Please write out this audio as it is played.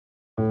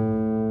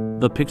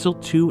The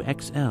Pixel 2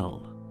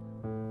 XL,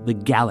 the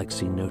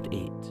Galaxy Note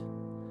 8.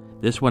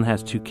 This one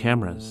has 2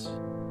 cameras.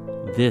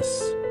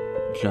 This,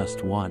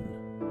 just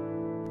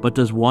 1. But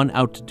does 1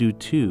 outdo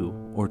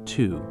 2, or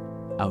 2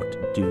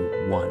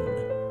 outdo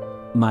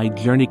 1? My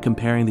journey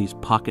comparing these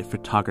pocket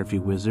photography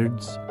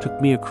wizards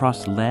took me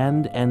across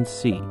land and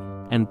sea,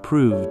 and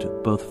proved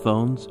both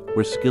phones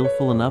were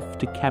skillful enough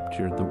to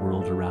capture the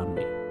world around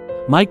me.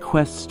 My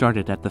quest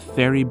started at the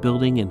Ferry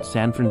Building in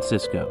San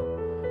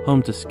Francisco,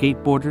 home to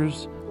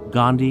skateboarders,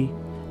 Gandhi,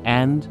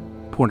 and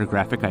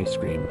pornographic ice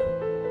cream.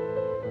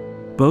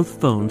 Both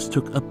phones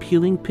took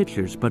appealing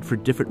pictures, but for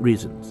different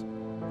reasons.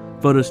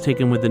 Photos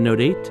taken with the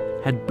Note 8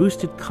 had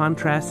boosted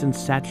contrast and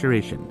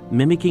saturation,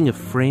 mimicking a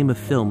frame of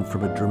film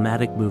from a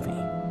dramatic movie.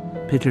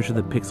 Pictures of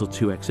the Pixel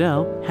 2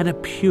 XL had a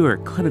pure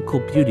clinical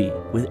beauty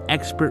with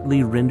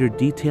expertly rendered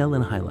detail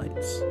and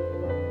highlights.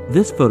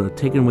 This photo,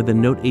 taken with the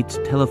Note 8's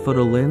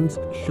telephoto lens,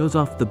 shows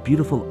off the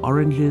beautiful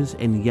oranges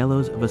and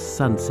yellows of a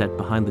sunset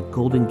behind the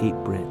Golden Gate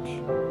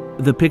Bridge.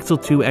 The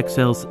Pixel 2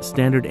 XL's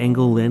standard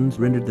angle lens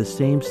rendered the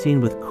same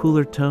scene with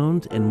cooler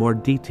tones and more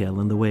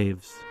detail in the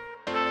waves.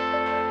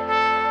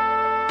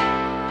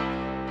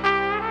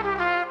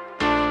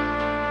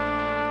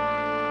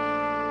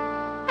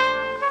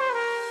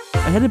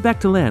 I headed back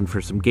to land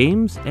for some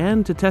games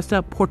and to test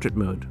out portrait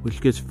mode,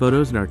 which gives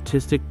photos an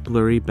artistic,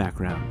 blurry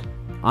background.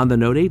 On the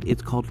Note 8,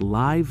 it's called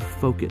Live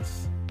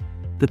Focus.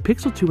 The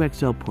Pixel 2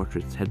 XL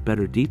portraits had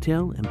better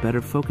detail and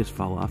better focus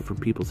fall-off from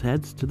people's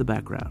heads to the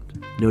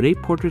background. Note 8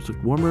 portraits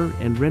looked warmer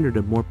and rendered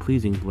a more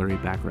pleasing blurry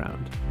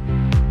background.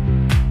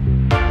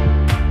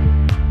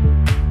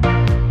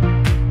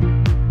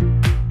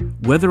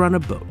 Whether on a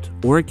boat,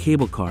 or a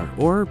cable car,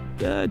 or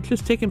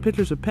just taking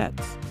pictures of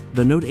pets,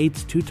 the Note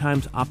 8's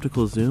 2x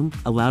optical zoom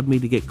allowed me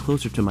to get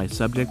closer to my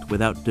subject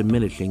without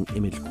diminishing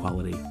image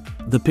quality.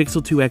 The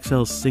Pixel 2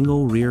 XL's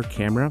single rear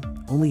camera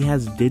only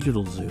has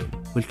digital zoom,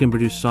 which can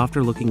produce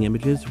softer looking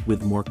images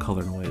with more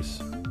color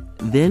noise.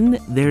 Then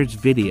there's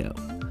video.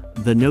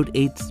 The Note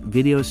 8's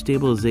video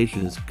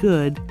stabilization is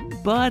good,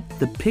 but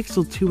the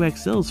Pixel 2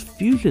 XL's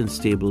fusion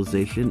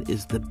stabilization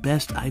is the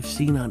best I've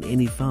seen on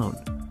any phone.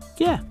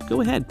 Yeah,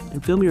 go ahead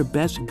and film your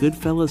best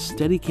Goodfellas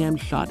Steadicam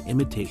shot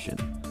imitation.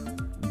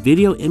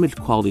 Video image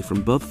quality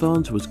from both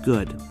phones was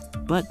good,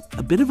 but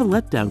a bit of a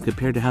letdown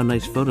compared to how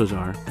nice photos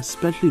are,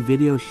 especially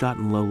video shot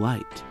in low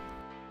light.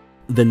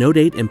 The Note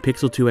 8 and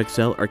Pixel 2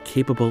 XL are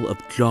capable of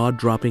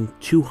jaw-dropping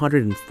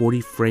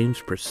 240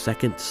 frames per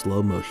second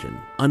slow motion.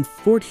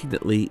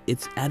 Unfortunately,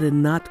 it's at a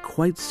not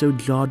quite so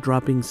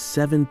jaw-dropping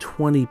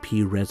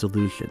 720p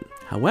resolution.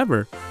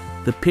 However,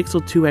 the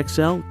Pixel 2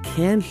 XL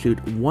can shoot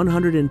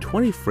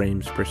 120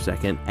 frames per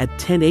second at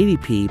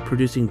 1080p,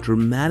 producing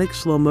dramatic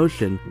slow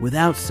motion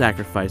without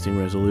sacrificing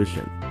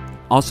resolution.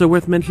 Also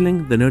worth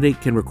mentioning, the Note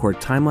 8 can record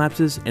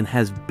time-lapses and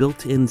has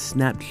built-in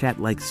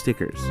Snapchat-like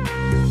stickers.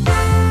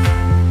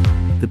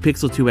 The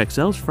Pixel 2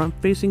 XL's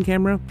front-facing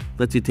camera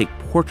lets you take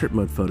portrait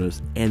mode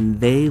photos, and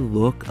they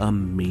look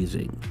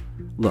amazing.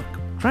 Look,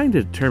 trying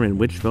to determine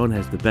which phone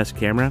has the best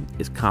camera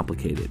is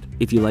complicated.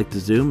 If you like to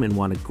zoom and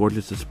want a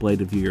gorgeous display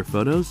to view your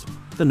photos,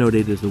 the Note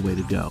 8 is the way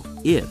to go.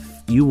 If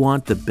you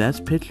want the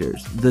best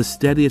pictures, the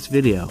steadiest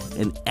video,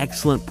 and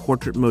excellent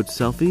portrait mode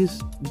selfies,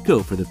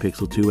 go for the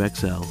Pixel 2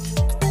 XL.